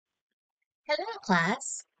Hello,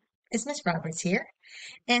 class. It's Miss Roberts here,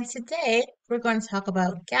 and today we're going to talk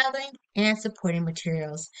about gathering and supporting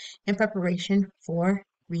materials in preparation for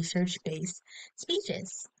research-based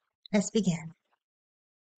speeches. Let's begin.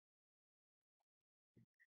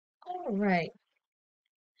 All right.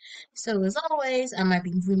 So as always, I might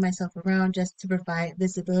be moving myself around just to provide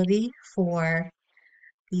visibility for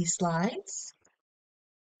these slides.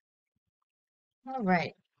 All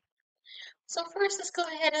right. So first, let's go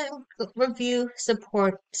ahead and review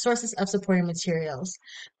support sources of supporting materials.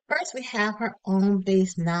 First, we have our own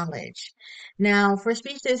base knowledge. Now, for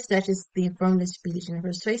speeches such as the affirmative speech and the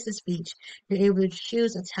persuasive speech, you're able to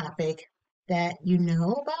choose a topic that you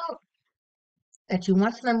know about, that you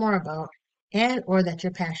want to learn more about, and or that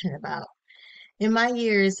you're passionate about. In my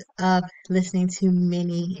years of listening to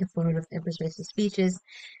many informative and persuasive speeches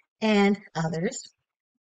and others,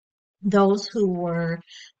 those who were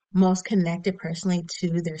most connected personally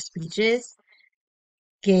to their speeches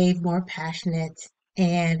gave more passionate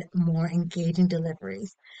and more engaging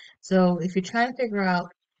deliveries. So if you're trying to figure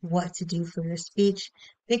out what to do for your speech,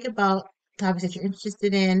 think about topics that you're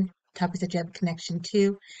interested in, topics that you have a connection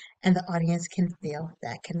to, and the audience can feel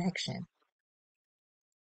that connection.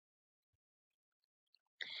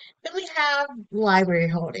 Then we have library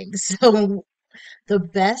holdings. So the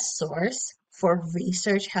best source for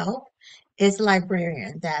research help is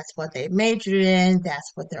librarian. That's what they majored in,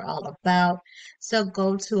 that's what they're all about. So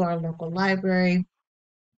go to our local library,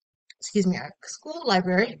 our school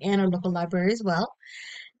library and our local library as well,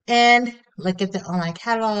 and look at the online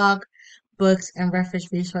catalog, books, and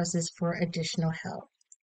reference resources for additional help.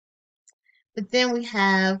 But then we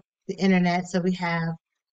have the internet, so we have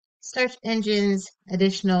search engines,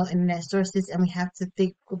 additional internet sources, and we have to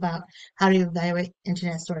think about how to evaluate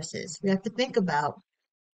internet sources. We have to think about,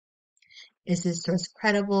 is this source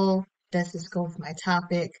credible? Does this go with my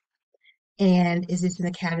topic? And is this in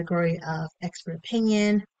the category of expert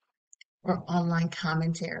opinion or online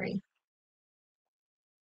commentary?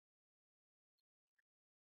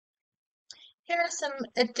 Here are some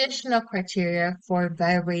additional criteria for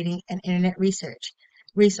evaluating an internet resource,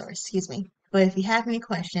 But if you have any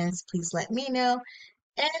questions, please let me know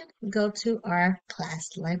and go to our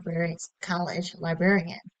college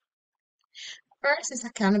librarian. First is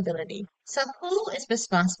accountability. So who is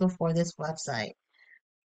responsible for this website?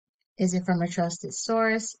 Is it from a trusted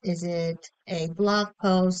source? Is it a blog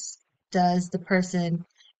post? Does the person,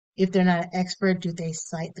 if they're not an expert, do they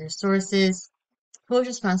cite their sources? Who is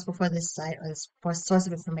responsible for this site or this for source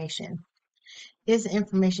of information? Is the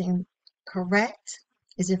information correct?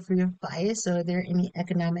 Is it free of bias? So are there any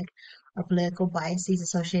economic or political biases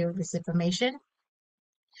associated with this information?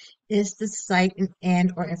 Is the site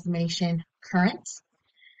and or information current?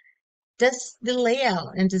 Does the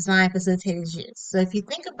layout and design facilitate its use? So if you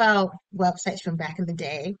think about websites from back in the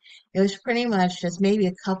day, it was pretty much just maybe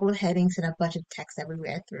a couple of headings and a bunch of text that we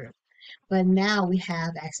read through. But now we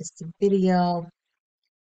have access to video,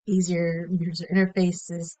 easier user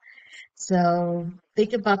interfaces. So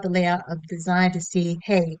think about the layout of design to see,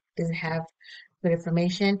 hey, does it have good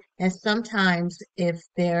information? And sometimes if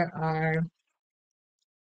there are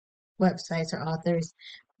websites or authors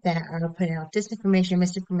that are putting out disinformation,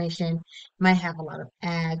 misinformation, might have a lot of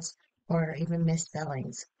ads or even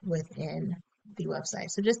misspellings within the website.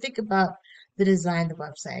 So just think about the design of the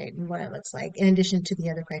website and what it looks like in addition to the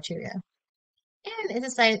other criteria. And is the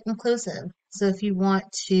site inclusive? So if you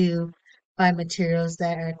want to find materials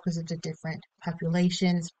that are inclusive to different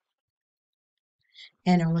populations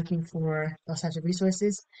and are looking for those types of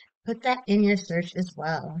resources, put that in your search as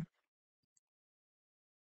well.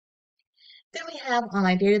 Then we have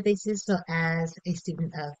online databases. So as a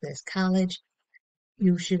student of this college,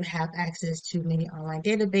 you should have access to many online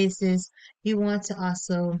databases. You want to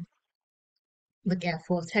also look at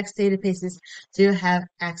full text databases so you'll have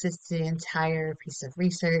access to the entire piece of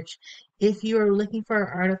research. If you are looking for an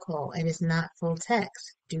article and it's not full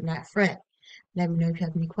text, do not fret. Let me know if you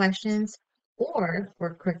have any questions or for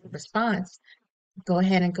a quick response, go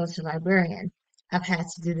ahead and go to librarian. I've had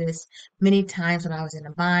to do this many times when I was in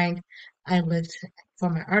a bind. I looked for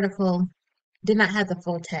my article, did not have the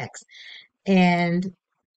full text. And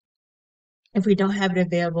if we don't have it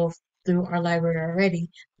available through our library already,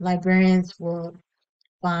 librarians will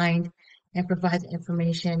find and provide the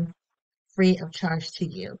information free of charge to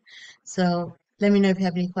you. So let me know if you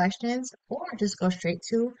have any questions or just go straight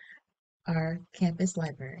to our campus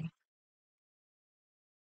library.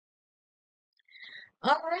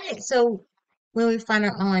 All right, so when we find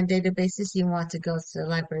our online databases, you want to go to the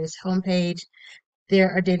library's homepage. There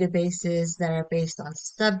are databases that are based on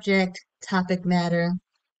subject, topic matter,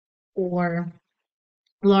 or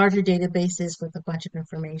larger databases with a bunch of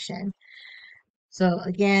information. So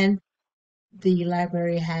again, the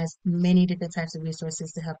library has many different types of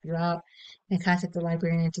resources to help you out, and contact the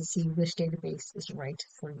librarian to see which database is right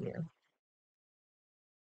for you.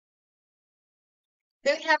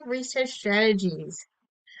 Then we have research strategies.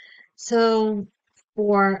 So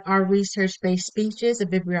for our research-based speeches, a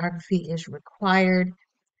bibliography is required.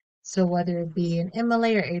 So whether it be an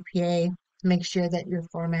MLA or APA, make sure that you're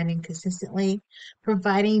formatting consistently.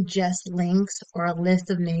 Providing just links or a list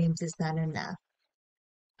of names is not enough.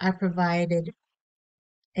 I provided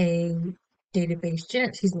a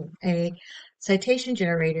a citation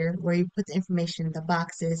generator where you put the information in the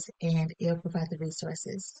boxes and it'll provide the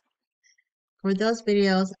resources. For those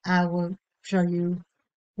videos, I will show you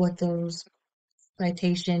what those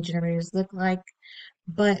citation generators look like,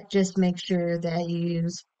 but just make sure that you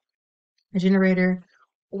use a generator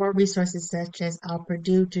or resources such as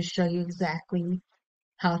Purdue to show you exactly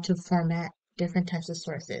how to format different types of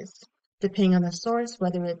sources. Depending on the source,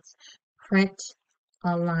 whether it's print,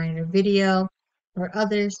 online, or video, or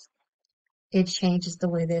others, it changes the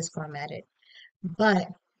way that it's formatted. But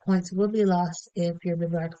points will be lost if your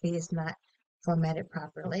bibliography is not formatted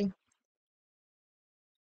properly.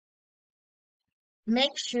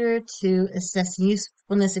 Make sure to assess the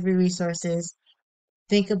usefulness of your resources.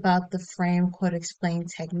 Think about the frame, quote, explain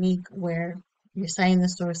technique where you're citing the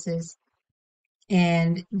sources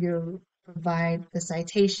and you provide the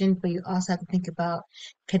citation, but you also have to think about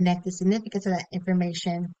connect the significance of that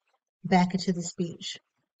information back into the speech.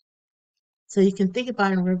 So you can think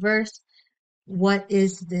about in reverse, what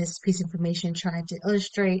is this piece of information trying to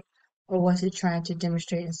illustrate, or what's it trying to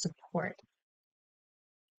demonstrate and support?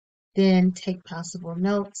 Then take possible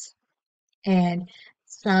notes, and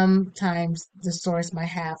sometimes the source might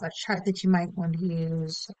have a chart that you might want to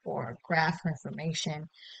use or a graph or information.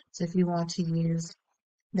 So if you want to use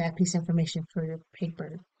that piece of information for your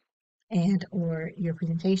paper and or your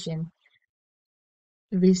presentation,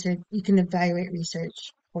 research, you can evaluate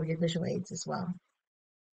research for your visual aids as well.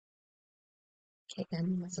 Okay, that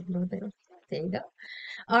mess up a little bit. There you go.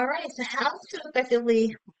 All right, so how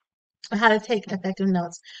to take effective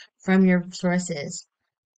notes from your sources.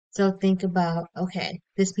 So think about, okay,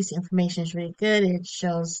 this piece of information is really good. It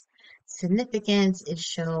shows significance, it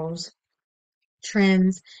shows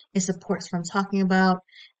trends, it supports what I'm talking about,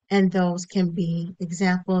 and those can be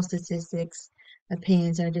examples, statistics,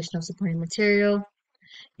 opinions, or additional supporting material.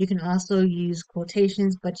 You can also use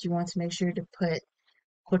quotations, but you want to make sure to put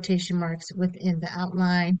quotation marks within the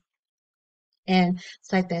outline and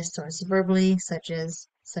cite that source verbally, such as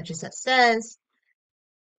that says,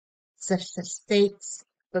 such as states,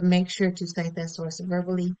 but make sure to cite that source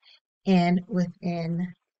verbally and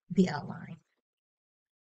within the outline.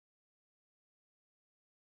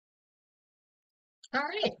 All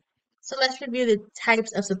right, so let's review the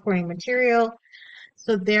types of supporting material.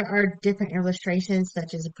 So there are different illustrations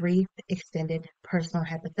such as brief, extended, personal,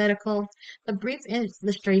 hypothetical. The brief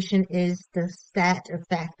illustration is the stat or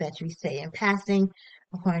fact that we say in passing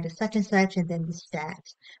according to such and then the stat.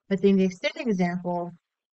 But then the extended example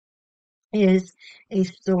is a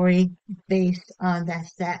story based on that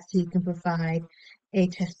stat. So you can provide a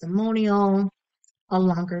testimonial, a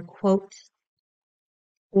longer quote,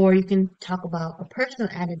 or you can talk about a personal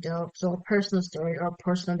anecdote, so a personal story or a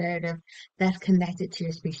personal narrative that's connected to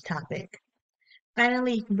your speech topic.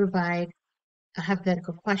 Finally, you can provide a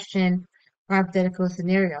hypothetical question or hypothetical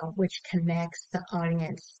scenario which connects the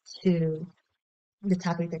audience to the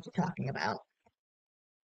topic that you're talking about.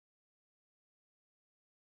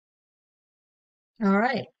 All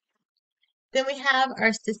right. Then we have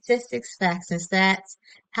our statistics, facts, and stats.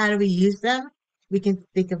 How do we use them? We can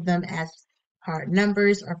think of them as hard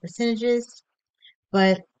numbers or percentages,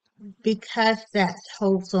 but because stats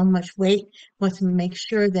hold so much weight, we want to make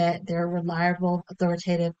sure that they're reliable,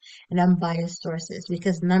 authoritative, and unbiased sources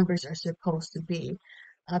because numbers are supposed to be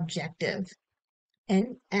objective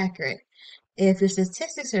and accurate. If your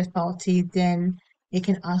statistics are faulty, then it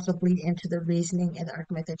can also bleed into the reasoning and the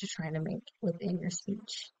argument that you're trying to make within your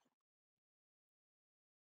speech.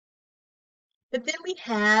 But then we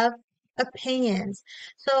have opinions.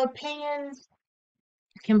 So opinions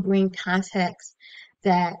can bring context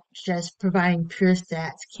that just providing pure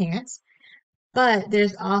stats can't. But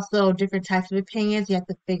there's also different types of opinions. You have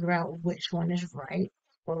to figure out which one is right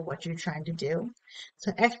for what you're trying to do.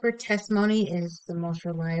 So expert testimony is the most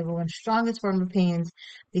reliable and strongest form of opinions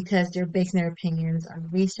because they're basing their opinions on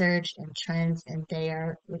research and trends and they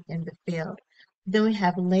are within the field. Then we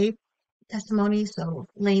have lay testimony, so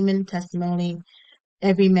layman testimony,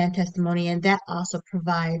 everyman testimony, and that also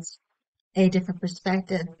provides a different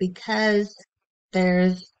perspective because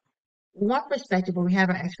there's one perspective where we have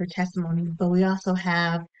our expert testimony, but we also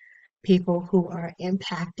have people who are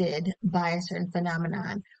impacted by a certain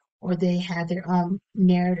phenomenon, or they have their own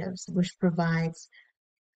narratives, which provides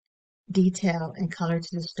detail and color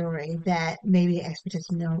to the story that maybe expert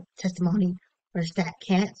testimony or stat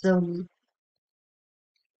can't. So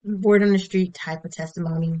word on the street type of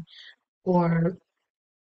testimony or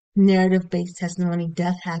narrative-based testimony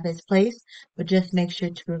does have its place, but just make sure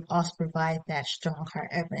to also provide that strong hard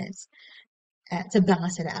evidence to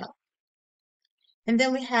balance it out. And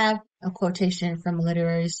then we have a quotation from a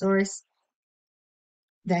literary source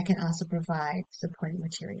that can also provide supporting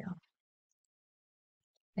material.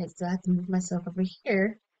 Right, so I have to move myself over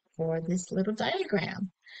here for this little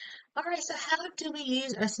diagram. All right, so how do we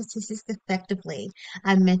use our statistics effectively?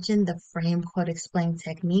 I mentioned the frame, quote, explain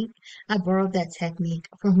technique. I borrowed that technique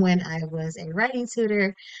from when I was a writing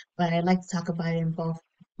tutor, but I like to talk about it in both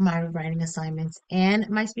my writing assignments and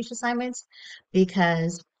my speech assignments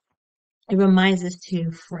because it reminds us to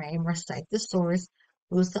frame or cite the source,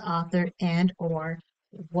 who's the author, and or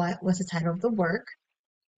what was the title of the work.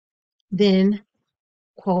 Then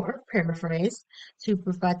quote or paraphrase to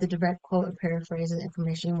provide the direct quote or paraphrase of the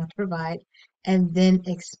information you want to provide, and then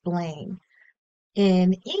explain.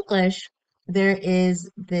 In English, there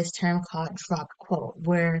is this term called drop quote,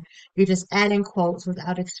 where you're just adding quotes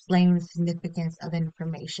without explaining the significance of the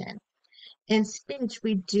information. In speech,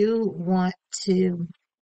 we do want to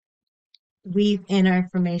weave in our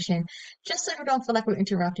information just so we don't feel like we're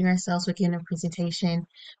interrupting ourselves within a presentation.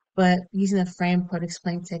 But using the frame quote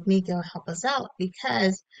explain technique, it'll help us out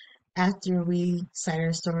because after we cite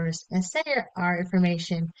our source and say our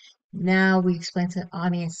information, now we explain to the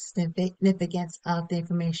audience the significance of the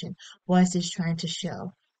information. What is this trying to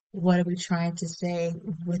show? What are we trying to say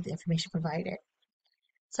with the information provided?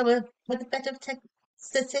 So with effective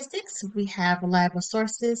statistics, we have reliable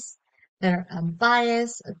sources that are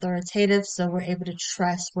unbiased, authoritative, so we're able to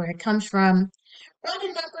trust where it comes from.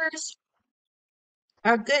 Rounded numbers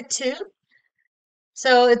are good too.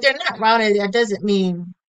 So if they're not rounded, that doesn't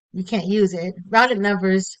mean you can't use it. Rounded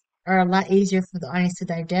numbers are a lot easier for the audience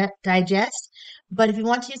to digest. But if you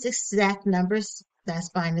want to use exact numbers, that's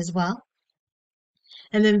fine as well.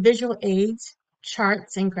 And then visual aids,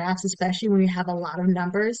 charts and graphs, especially when you have a lot of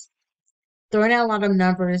numbers. Throwing out a lot of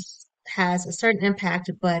numbers has a certain impact,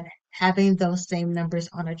 but having those same numbers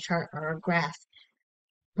on a chart or a graph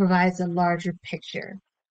provides a larger picture.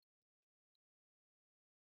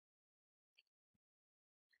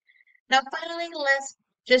 Now, finally, let's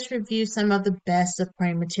just review some of the best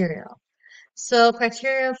supporting material. So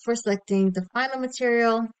criteria for selecting the final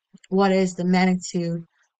material, what is the magnitude,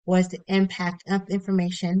 what is the impact of the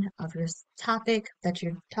information of your topic that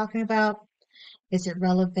you're talking about, is it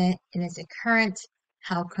relevant and is it current,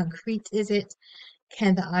 how concrete is it,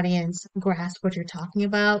 can the audience grasp what you're talking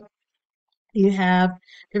about. You have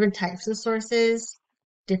different types of sources,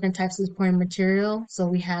 different types of supporting material. So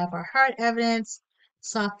we have our hard evidence,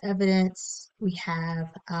 soft evidence, we have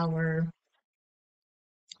our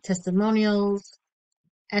testimonials,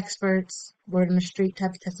 experts, word on the street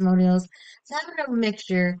type of testimonials. So having a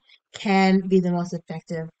mixture can be the most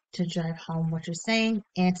effective to drive home what you're saying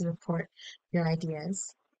and to support your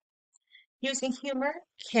ideas. Using humor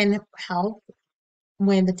can help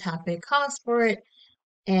when the topic calls for it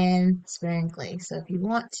and sparingly. So if you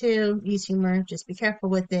want to use humor, just be careful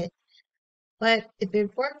with it. But if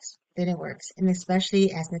it works, then it works, and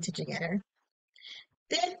especially as an attention getter.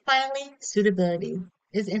 Then finally, suitability.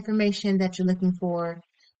 Is information that you're looking for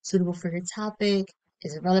suitable for your topic?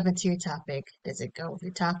 Is it relevant to your topic? Does it go with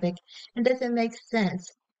your topic? And does it make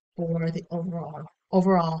sense for the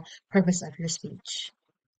overall purpose of your speech?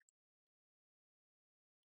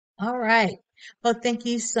 All right. Well, thank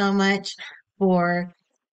you so much for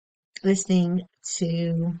listening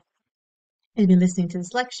to listening to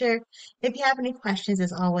this lecture. If you have any questions,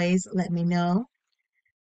 as always, let me know.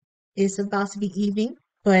 It's about to be evening,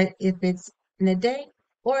 but if it's in the day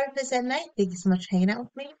or if it's at night, thank you so much for hanging out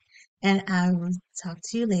with me. And I will talk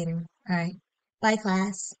to you later. All right. Bye,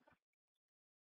 class.